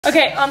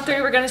Okay, on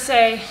 3 we're gonna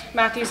say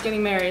Matthew's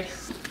getting married.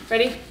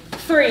 Ready?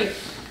 3.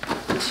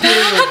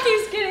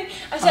 Matthew's getting.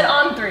 I said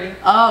on 3.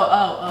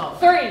 Oh.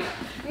 3.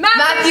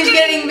 Matthew's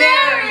getting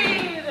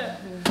married.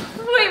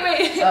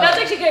 Wait. That's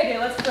actually a good idea.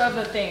 Let's throw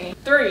the thing.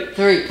 3.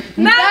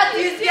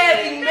 Matthew's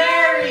getting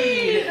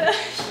married.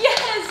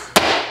 Yes.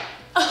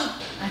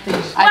 Oh.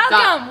 Welcome.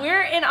 Welcome.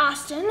 We're in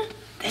Austin.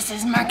 This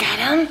is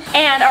Margadam.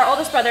 And our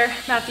oldest brother,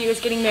 Matthew,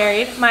 is getting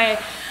married.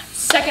 My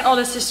second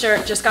oldest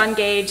sister just got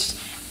engaged.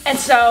 And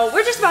so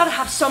we're just about to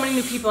have so many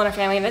new people in our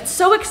family and it's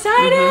so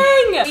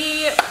exciting!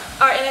 We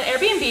are in an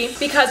Airbnb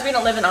because we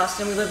don't live in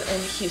Austin, we live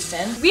in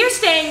Houston. We are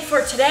staying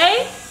for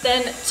today,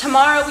 then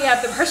tomorrow we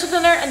have the rehearsal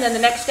dinner, and then the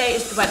next day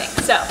is the wedding.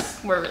 So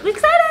we're really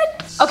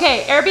excited!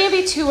 Okay,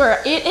 Airbnb tour.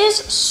 It is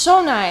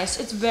so nice.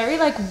 It's very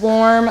like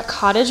warm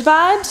cottage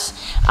vibes.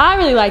 I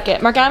really like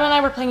it. Margana and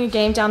I were playing a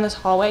game down this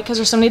hallway because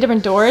there's so many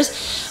different doors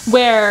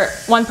where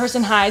one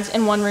person hides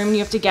in one room and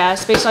you have to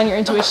guess based on your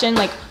intuition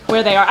like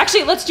where they are.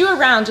 Actually, let's do a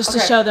round just to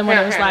show them what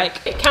it was like.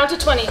 Okay, count to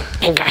 20.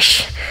 Oh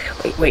gosh.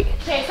 Wait.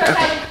 Okay, start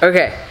counting.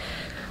 Okay.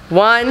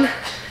 1,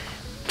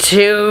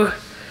 2,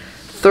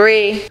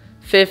 3,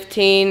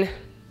 15,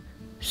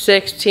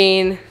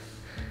 16,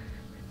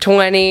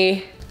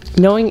 20.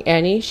 Knowing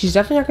Annie, she's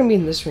definitely not gonna be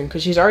in this room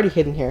because she's already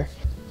hidden here.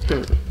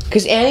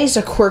 Because Annie's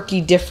a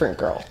quirky, different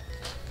girl.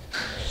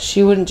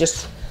 She wouldn't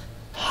just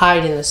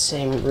hide in the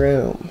same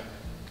room.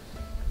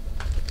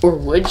 Or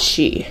would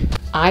she?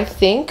 I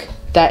think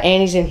that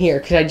Annie's in here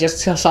because I just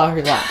saw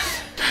her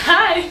laugh.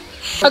 Hi.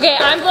 Okay,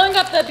 I'm blowing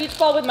up the beach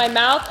ball with my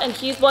mouth and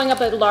he's blowing up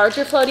a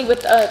larger floaty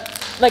with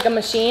like a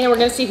machine, and we're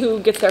gonna see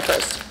who gets there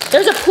first.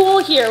 There's a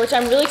pool here, which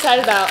I'm really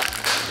excited about.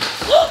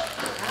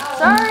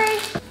 Sorry.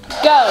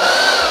 Go.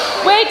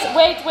 Wait,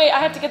 I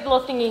have to get the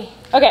little thingy.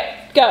 Okay,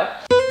 go.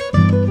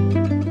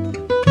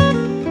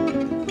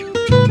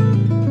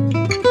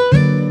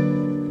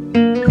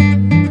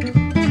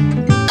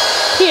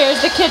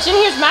 Here's the kitchen,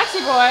 here's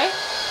Maxie Boy.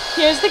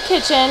 Here's the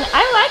kitchen.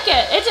 I like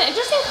it. It's an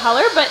interesting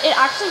color, but it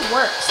actually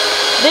works.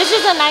 This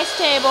is a nice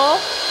table.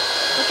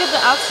 Look at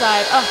the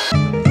outside. Oh.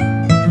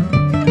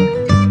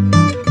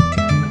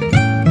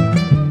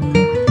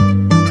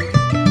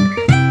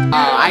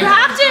 You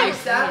have to.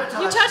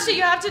 You touched it.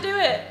 You have to do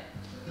it.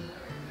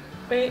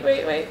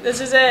 Wait. This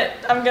is it.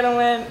 I'm gonna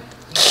win. No.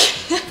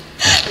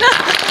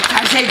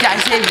 I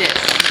saved it.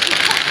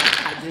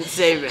 I didn't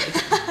save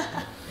it.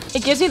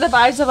 It gives me the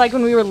vibes of like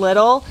when we were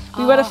little.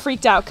 We would have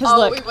freaked out because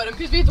look. We would have,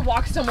 because we had to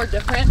walk somewhere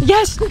different.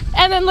 Yes.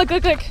 And then look. Oh,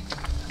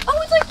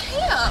 it's like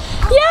camp.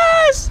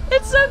 Yes.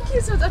 It's so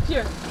cute. So it's up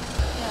here.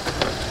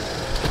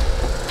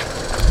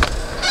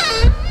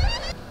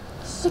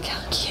 Look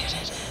how cute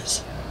it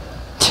is.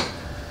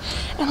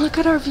 And look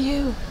at our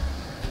view.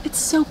 It's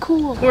so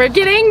cool. We're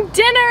getting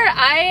dinner.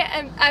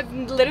 I've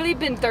literally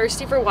been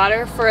thirsty for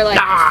water for like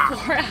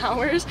 4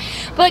 hours.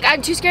 But like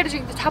I'm too scared to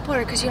drink the tap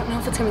water because you don't know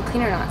if it's gonna be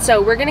clean or not.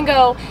 So we're getting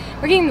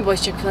the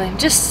boys Chick-fil-A.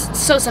 Just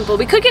so simple.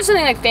 We could get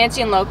something like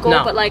fancy and local,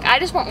 but like I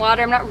just want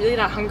water. I'm not really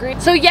that hungry.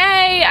 So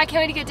yay, I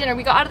can't wait to get dinner.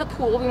 We got out of the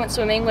pool. We went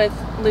swimming with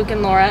Luke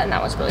and Laura and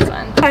that was really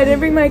fun. I didn't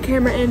bring my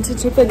camera into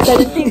Chick-fil-A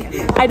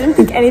because I didn't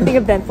think anything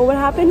eventful would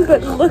happen,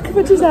 but look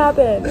what just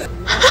happened.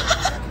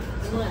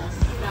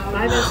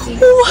 Bye, bestie.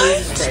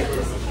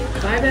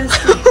 What? Bye,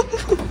 bestie.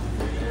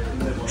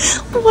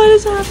 What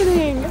is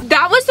happening?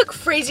 That was the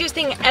craziest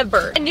thing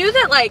ever. I knew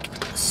that like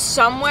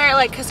somewhere,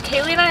 like, cause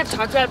Kaylee and I have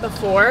talked about it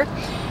before,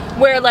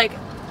 where like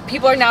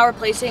people are now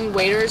replacing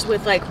waiters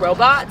with like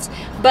robots,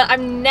 but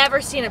I've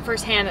never seen it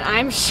firsthand and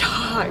I'm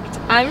shocked.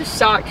 I'm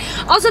shocked.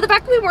 Also the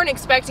fact that we weren't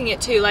expecting it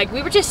too, like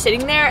we were just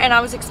sitting there and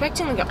I was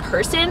expecting like a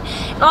person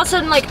and all of a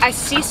sudden like I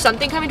see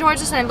something coming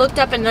towards us and I looked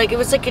up and like it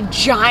was like a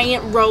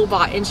giant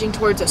robot inching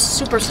towards us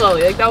super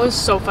slowly. Like that was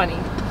so funny.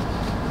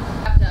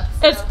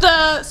 It's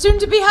the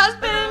soon-to-be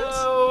husband.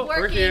 Hello.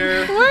 We're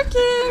here.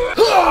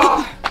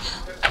 Working.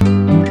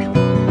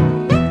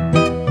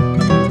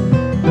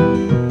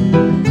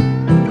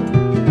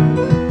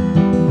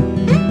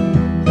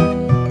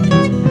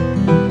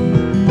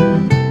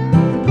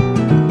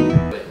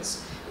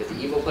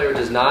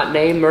 Not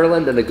name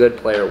Merlin, then the good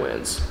player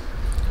wins.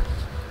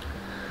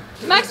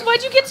 Max,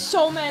 why'd you get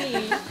so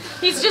many?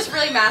 He's just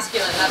really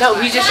masculine. No,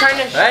 he's just trying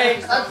to.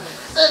 Hey.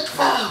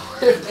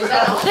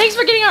 Thanks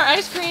for getting our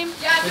ice cream.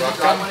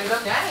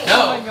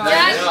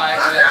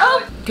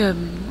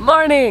 Good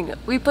morning.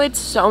 We played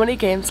so many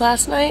games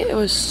last night. It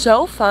was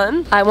so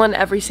fun. I won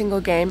every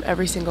single game,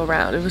 every single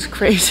round. It was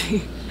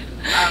crazy.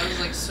 I was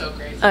like so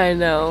crazy. I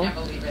know. I can't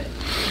believe it.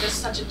 You're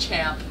just such a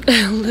champ.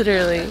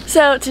 Literally.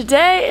 So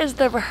today is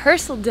the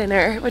rehearsal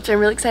dinner, which I'm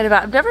really excited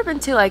about. I've never been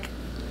to like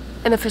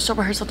an official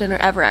rehearsal dinner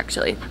ever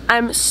actually.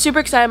 I'm super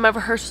excited. My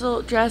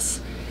rehearsal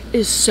dress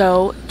is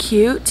so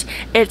cute.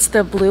 It's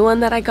the blue one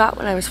that I got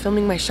when I was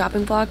filming my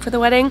shopping vlog for the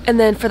wedding. And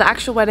then for the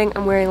actual wedding,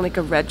 I'm wearing like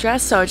a red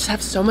dress. So I just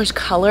have so much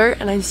color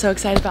and I'm so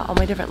excited about all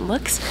my different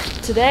looks.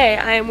 Today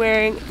I am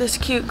wearing this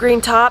cute green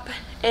top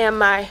and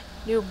my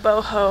new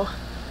boho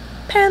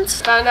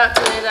pants. Found out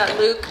today that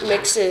Luke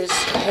mixes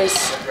his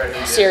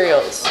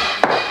cereals.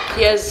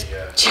 He has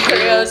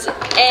Cheerios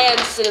and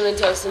Cinnamon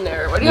Toast in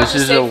there. What do you have to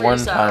say for yourself?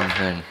 This is a one-time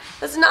thing.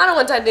 That's not a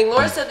one-time thing.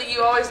 Laura said that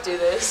you always do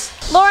this.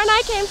 Laura and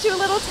I came to a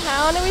little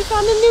town and we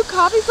found a new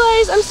coffee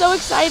place. I'm so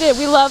excited.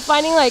 We love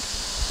finding like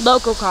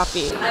local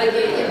coffee.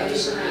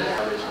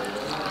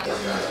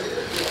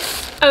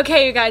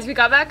 Okay, you guys, we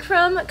got back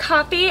from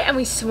coffee and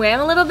we swam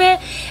a little bit,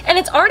 and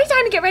it's already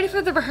time to get ready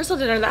for the rehearsal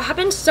dinner. That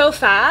happened so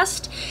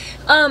fast.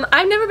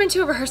 I've never been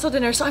to a rehearsal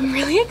dinner, so I'm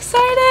really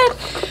excited.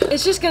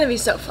 It's just gonna be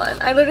so fun.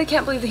 I literally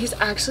can't believe that he's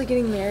actually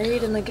getting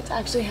married and like it's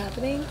actually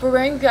happening. We're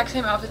wearing the exact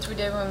same outfits we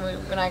did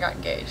when I got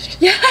engaged.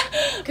 Yeah,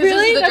 really? This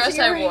is the dress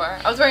I wore.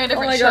 I was wearing a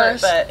different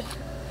shirt, but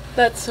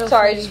that's so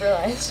sorry, funny. I just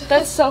realized.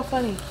 That's so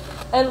funny.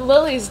 And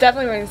Lily's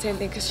definitely wearing the same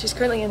thing because she's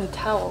currently in a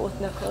towel with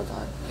no clothes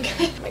on.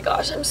 Oh my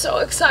gosh, I'm so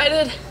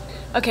excited.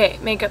 Okay,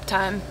 makeup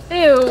time.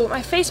 Ew,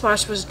 my face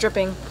wash was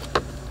dripping.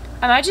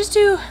 I might just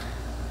do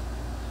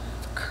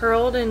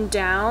curled and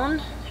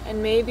down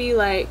and maybe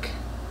like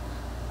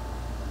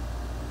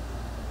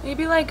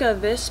a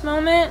this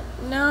moment.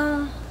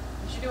 No.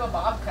 You should do a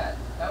bob cut.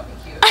 That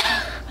would be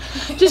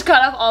cute. Just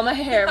cut off all my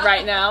hair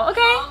right now.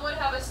 Okay. Mom would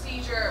have a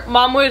seizure.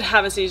 Mom would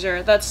have a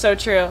seizure. That's so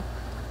true.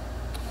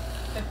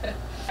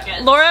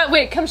 Laura,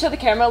 wait, come show the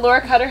camera. Laura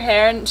cut her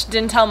hair and she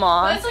didn't tell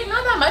Mom. But it's like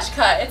not that much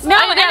cut. It's No,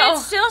 like, and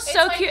it's still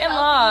so like cute and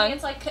healthy. long.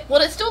 It's like,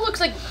 well, it still looks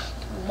like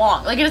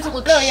long. Like it doesn't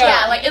look.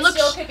 yeah, like it looks.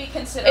 Still could be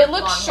considered. It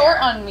looks long short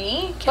hair. On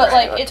me, but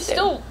like it's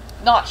still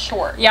not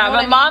short. Yeah, you know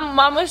but what I mean?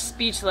 Mom was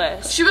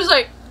speechless. She was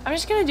like, I'm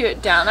just gonna do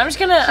it down. I'm just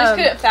gonna. she just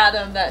couldn't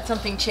fathom that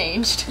something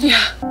changed. Yeah.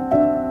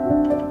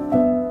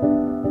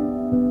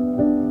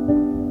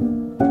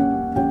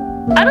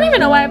 I don't even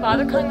know why I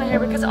bother curling my hair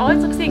because it always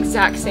looks the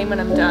exact same when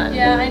I'm done.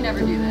 Yeah, I never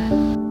do that.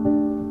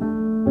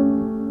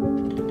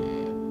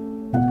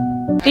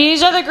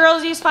 These are the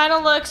girls'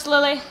 final looks,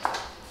 Lily.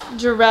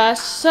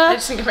 Dress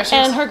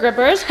and her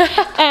grippers.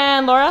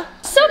 And Laura.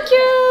 So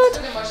cute!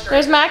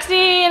 There's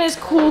Maxie in his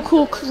cool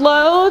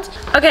clothes.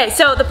 Okay,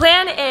 so the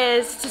plan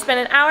is to spend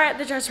an hour at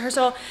the dress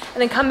rehearsal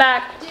and then come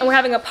back, and we're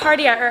having a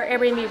party at our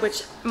Airbnb,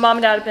 which Mom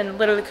and Dad have been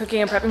literally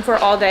cooking and prepping for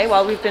all day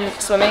while we've been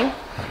swimming.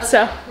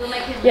 So,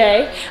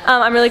 yay.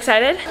 I'm really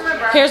excited.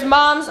 Here's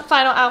Mom's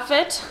final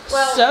outfit.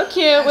 So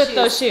cute with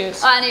those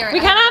shoes. We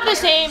kind of have the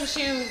same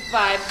shoe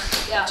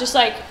vibe. Just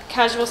like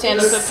casual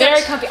sandals, but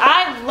very comfy.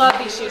 I love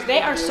these shoes. They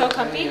are so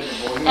comfy.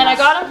 And I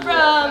got them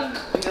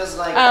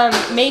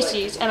from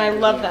Macy's, and I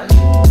love them.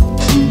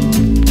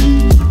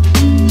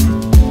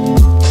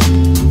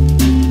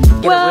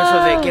 Get a whiff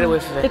of it, get a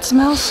whiff of it. It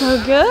smells so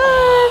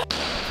good.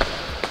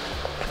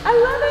 I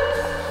love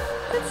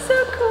it. It's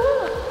so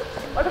cool.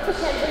 What if the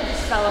chandelier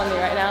just fell on me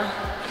right now?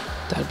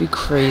 That'd be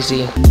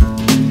crazy.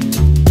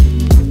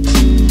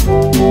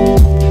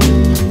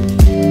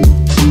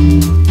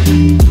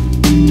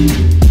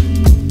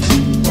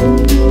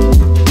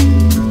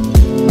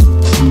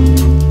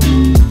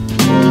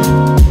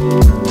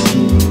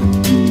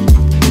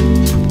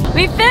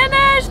 We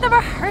finished the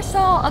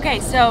rehearsal. Okay,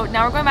 so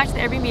now we're going back to the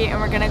Airbnb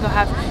and we're gonna go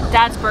have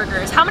Dad's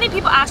burgers. How many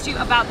people asked you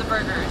about the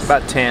burgers?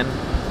 About 10.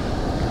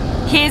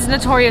 He's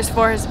notorious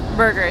for his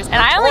burgers, and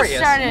I only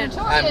started.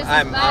 Notorious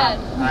I'm is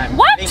bad.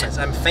 What? famous.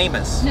 I'm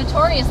famous.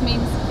 Notorious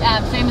means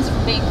famous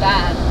for being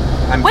bad.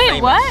 I'm Wait,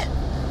 famous. what?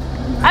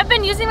 I've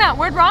been using that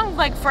word wrong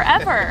like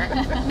forever.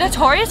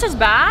 Notorious is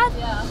bad?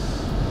 Yeah.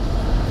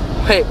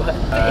 Wait,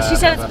 what? She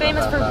said it's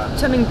famous for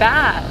something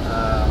bad.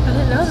 I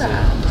didn't know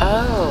that.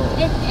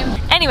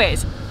 Oh.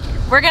 Anyways,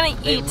 we're gonna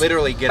They eat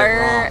literally get it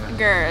wrong.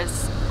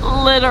 burgers.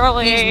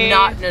 Literally. He's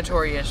not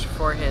notorious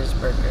for his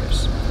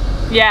burgers.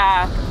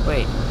 Yeah.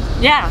 Wait,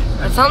 Yeah.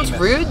 that sounds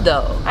famous. rude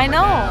though. I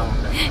know.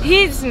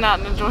 He's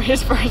not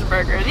notorious for his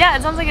burgers. Yeah,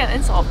 it sounds like an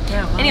insult.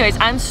 Yeah, well. Anyways, I'm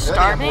The only thing I'm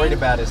starving. worried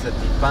about is that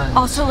the buns.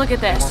 Also, look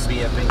at this. won't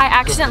be a big I cook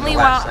accidentally, in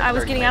the while last, like, I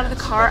was 30 getting out of the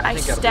minutes, car, but I I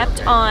think that'll be stepped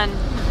okay.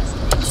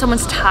 on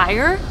someone's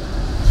tire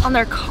on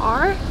their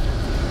car,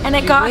 and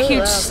it got a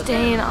huge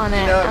stain on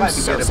it. know, it I'm might be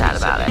so good if sad we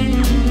about said it.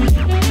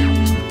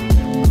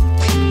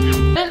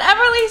 And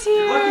Everly's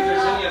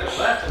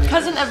here.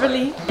 Cousin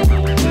Everly.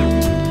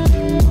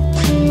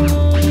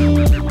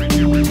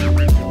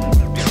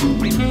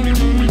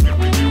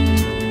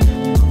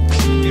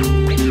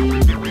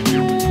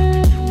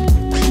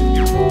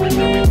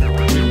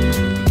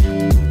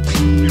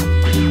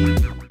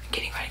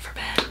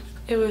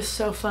 It was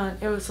so fun.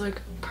 It was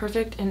like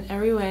perfect in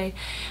every way.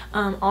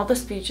 All the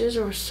speeches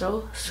were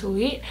so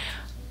sweet.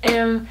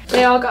 And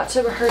they all got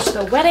to rehearse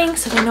the wedding,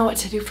 so they know what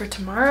to do for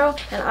tomorrow.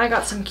 And I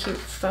got some cute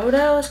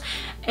photos,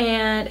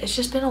 and it's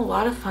just been a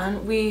lot of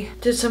fun. We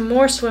did some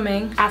more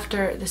swimming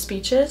after the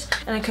speeches,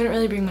 and I couldn't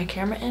really bring my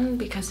camera in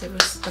because it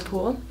was the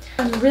pool.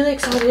 I'm really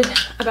excited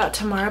about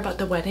tomorrow, about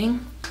the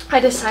wedding.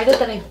 I decided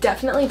that I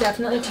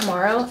definitely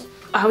tomorrow,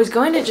 I was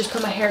going to just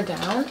put my hair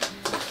down,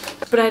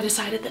 but I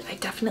decided that I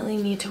definitely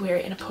need to wear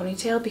it in a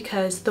ponytail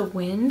because the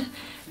wind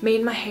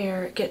made my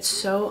hair get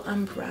so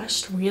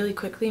unbrushed really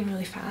quickly and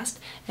really fast,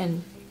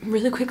 and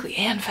really quickly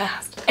and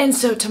fast. And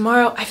so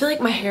tomorrow, I feel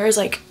like my hair is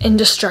like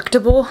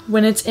indestructible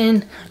when it's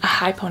in a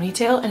high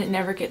ponytail and it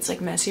never gets like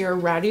messy or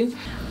rowdy.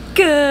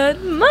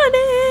 Good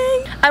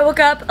morning! I woke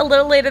up a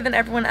little later than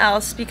everyone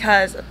else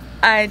because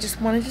I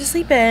just wanted to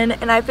sleep in,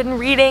 and I've been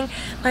reading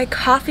my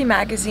coffee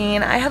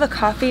magazine. I have a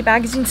coffee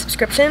magazine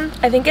subscription.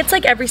 I think it's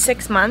like every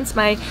 6 months.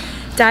 My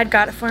dad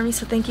got it for me,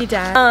 so thank you,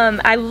 Dad.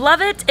 I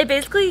love it. It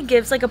basically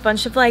gives like a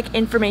bunch of like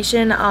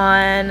information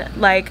on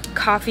like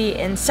coffee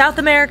in South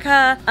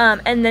America,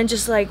 and then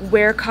just like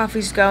where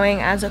coffee's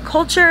going as a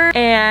culture,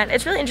 and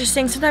it's really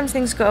interesting. Sometimes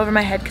things go over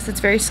my head because it's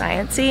very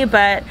sciencey,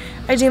 but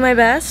I do my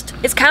best.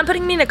 It's kind of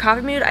putting me in a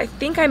coffee mood. I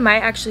think I might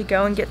actually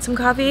go and get some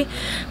coffee,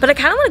 but I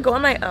kind of want to go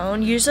on my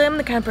own. Usually I'm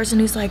the kind of person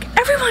who's like,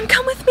 everyone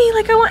come with me,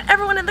 like I want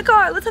everyone in the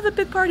car, let's have a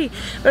big party.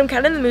 But I'm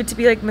kind of in the mood to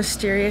be like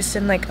mysterious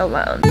and like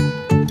alone.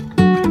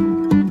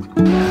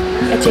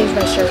 I changed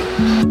my shirt.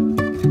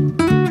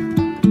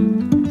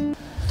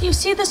 Do you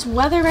see this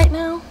weather right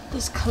now?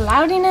 This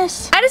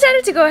cloudiness? I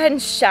decided to go ahead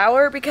and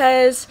shower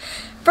because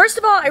first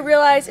of all, I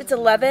realized it's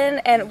 11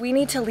 and we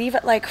need to leave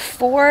at like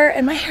 4,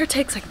 and my hair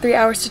takes like 3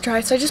 hours to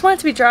dry, so I just want it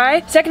to be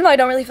dry. Second of all, I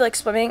don't really feel like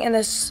swimming in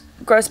this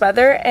gross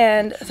weather,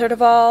 and third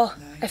of all,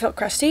 I felt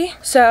crusty,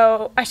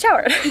 so I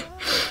showered.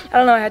 I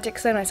don't know why I had to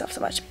explain myself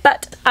so much,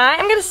 but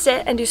I'm gonna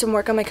sit and do some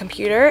work on my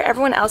computer.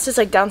 Everyone else is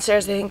like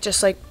downstairs, I think,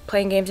 just like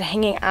playing games and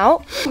hanging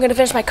out. I'm gonna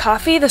finish my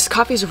coffee. This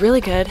coffee is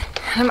really good.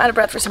 I'm out of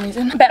breath for some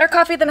reason. Better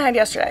coffee than I had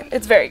yesterday.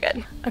 It's very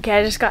good. Okay,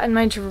 I just got in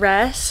my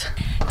dress.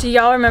 Do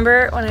y'all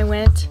remember when I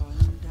went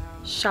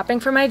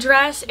shopping for my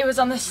dress? It was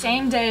on the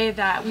same day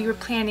that we were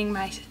planning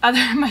my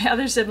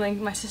other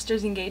sibling, my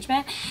sister's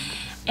engagement.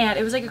 And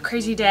it was like a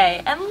crazy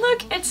day, and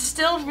look, it's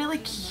still really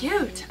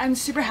cute. I'm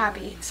super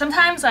happy.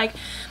 Sometimes like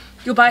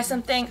you'll buy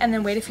something and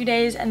then wait a few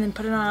days and then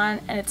put it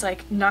on and it's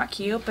like not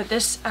cute, but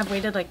this I've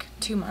waited like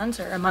 2 months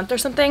or a month or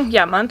something.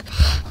 Yeah, a month,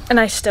 and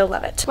I still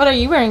love it. What are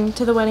you wearing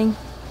to the wedding?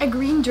 A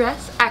green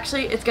dress.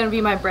 Actually, it's gonna be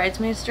my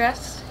bridesmaid's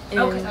dress.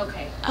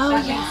 Okay. Oh,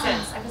 that yeah. makes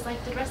sense. I was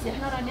like, the dress that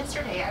came out on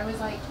yesterday. I was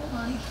like, hold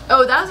on.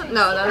 Oh, that was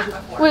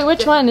that was. Wait,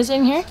 which one? Is it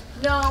in here?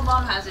 No,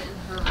 Mom has it in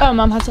her room. Oh,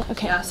 Mom has it?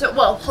 Okay. Yeah, so,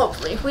 well,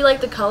 hopefully. We like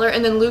the color,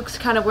 and then Luke's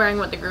kind of wearing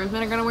what the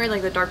groomsmen are gonna wear,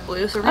 like the dark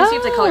blue, so we're gonna see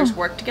if the colors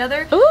work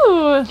together.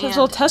 Ooh, there's a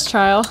little test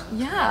trial.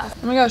 Yeah.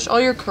 Oh my gosh, all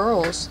your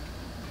curls.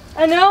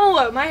 I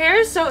know, my hair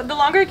is so, the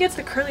longer it gets,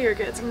 the curlier it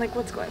gets. I'm like,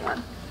 what's going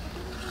on?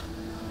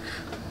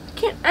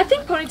 I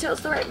think ponytail's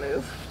the right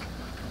move.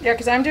 Yeah,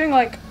 because I'm doing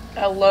like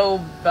a low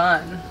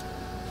bun.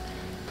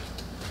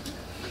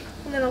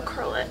 And then I'll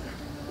curl it.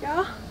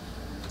 Yeah?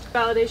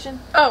 Validation?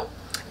 Oh,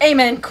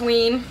 amen,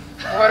 queen.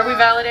 What are we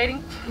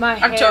validating? My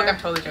hair. I'm joking, I'm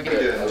totally joking.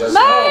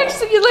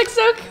 Max, you look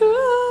so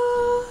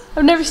cool.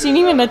 I've never seen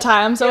you in a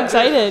tie. I'm so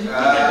excited.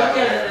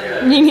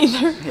 Me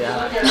neither.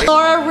 Yeah.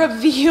 Laura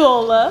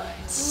reveal.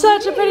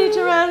 Such a pretty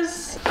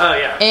dress. Oh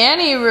yeah.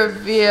 Annie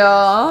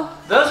reveal.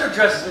 Those are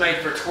dresses made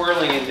for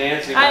twirling and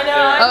dancing. I right know.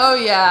 there. Oh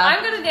yeah.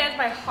 I'm gonna dance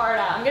my heart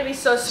out. I'm gonna be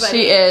so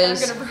sweaty. She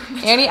is. I'm gonna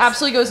ruin Annie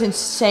absolutely goes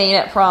insane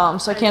at prom,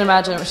 so I can't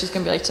imagine what she's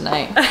gonna be like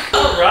tonight.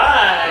 All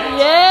right.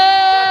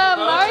 Yeah,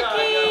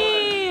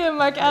 Marky!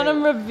 Mark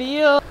Adam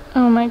reveal.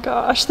 Oh my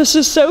gosh, this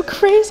is so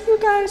crazy, you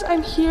guys.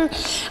 I'm here.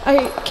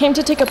 I came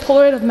to take a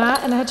Polaroid of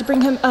Matt, and I had to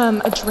bring him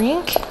a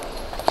drink.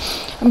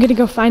 I'm gonna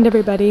go find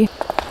everybody.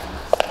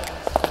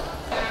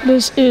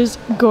 This is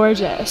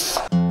gorgeous.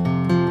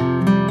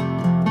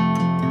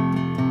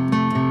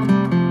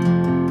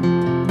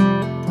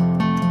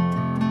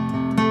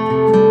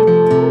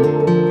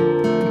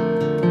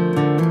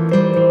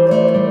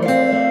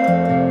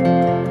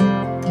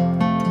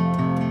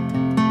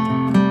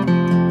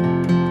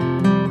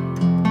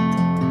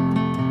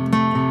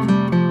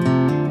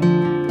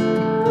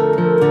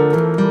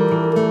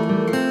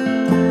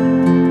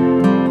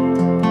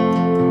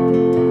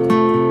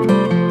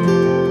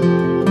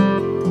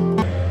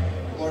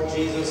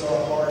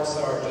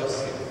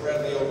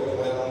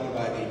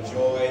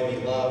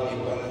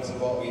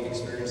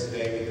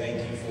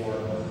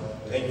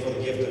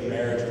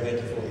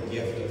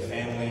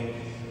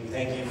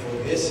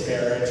 This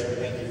marriage, we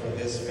thank you for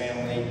this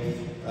family,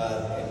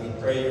 and we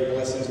pray your